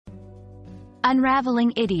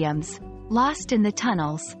Unraveling Idioms, Lost in the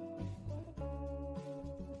Tunnels.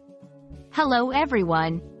 Hello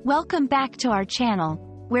everyone, welcome back to our channel,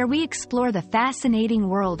 where we explore the fascinating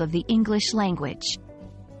world of the English language.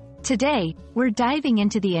 Today, we're diving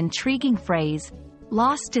into the intriguing phrase,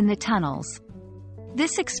 lost in the tunnels.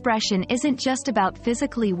 This expression isn't just about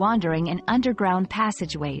physically wandering in underground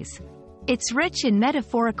passageways. It's rich in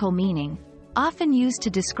metaphorical meaning, often used to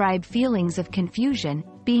describe feelings of confusion,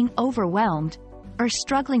 being overwhelmed, or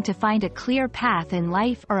struggling to find a clear path in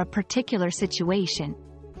life or a particular situation.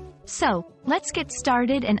 So, let's get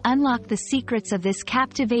started and unlock the secrets of this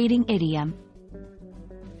captivating idiom.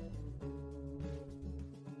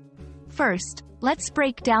 First, let's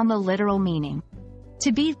break down the literal meaning.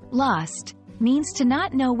 To be lost means to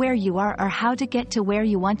not know where you are or how to get to where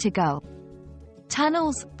you want to go.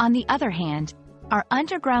 Tunnels, on the other hand, are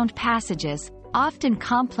underground passages, often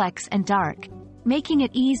complex and dark, making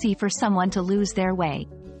it easy for someone to lose their way.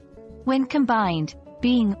 When combined,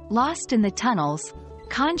 being lost in the tunnels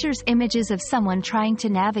conjures images of someone trying to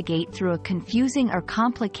navigate through a confusing or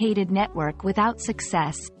complicated network without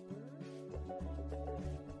success.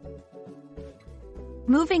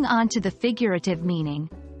 Moving on to the figurative meaning,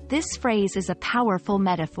 this phrase is a powerful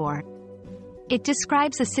metaphor. It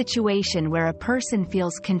describes a situation where a person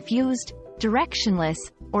feels confused, directionless,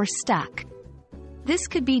 or stuck. This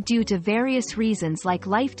could be due to various reasons like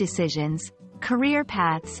life decisions, career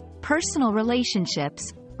paths, personal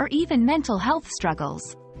relationships, or even mental health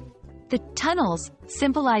struggles. The tunnels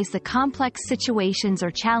symbolize the complex situations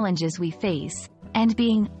or challenges we face, and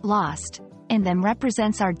being lost in them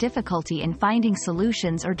represents our difficulty in finding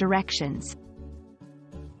solutions or directions.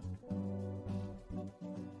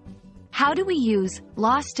 How do we use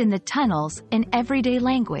lost in the tunnels in everyday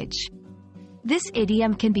language? This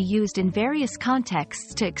idiom can be used in various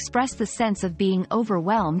contexts to express the sense of being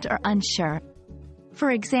overwhelmed or unsure.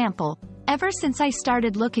 For example, ever since I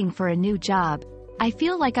started looking for a new job, I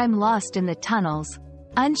feel like I'm lost in the tunnels,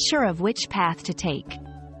 unsure of which path to take.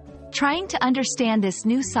 Trying to understand this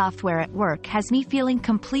new software at work has me feeling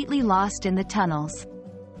completely lost in the tunnels.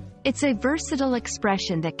 It's a versatile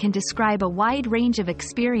expression that can describe a wide range of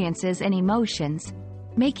experiences and emotions,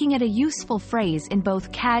 making it a useful phrase in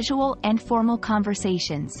both casual and formal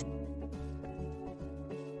conversations.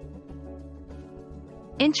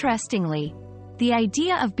 Interestingly, the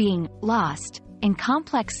idea of being lost in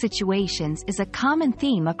complex situations is a common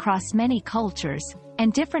theme across many cultures,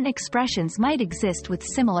 and different expressions might exist with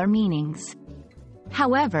similar meanings.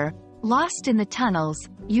 However, lost in the tunnels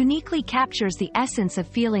uniquely captures the essence of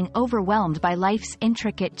feeling overwhelmed by life's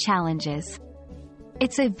intricate challenges.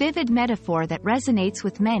 It's a vivid metaphor that resonates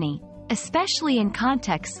with many, especially in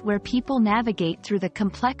contexts where people navigate through the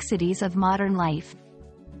complexities of modern life.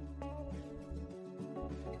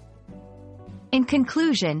 In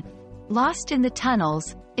conclusion, lost in the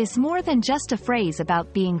tunnels is more than just a phrase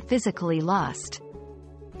about being physically lost.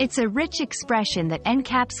 It's a rich expression that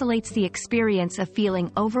encapsulates the experience of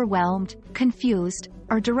feeling overwhelmed, confused,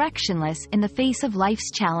 or directionless in the face of life's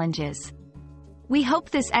challenges. We hope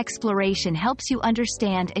this exploration helps you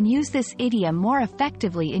understand and use this idiom more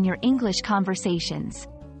effectively in your English conversations.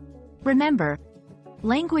 Remember,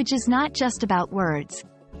 language is not just about words,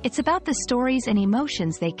 it's about the stories and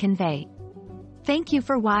emotions they convey. Thank you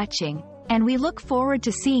for watching, and we look forward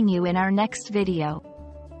to seeing you in our next video.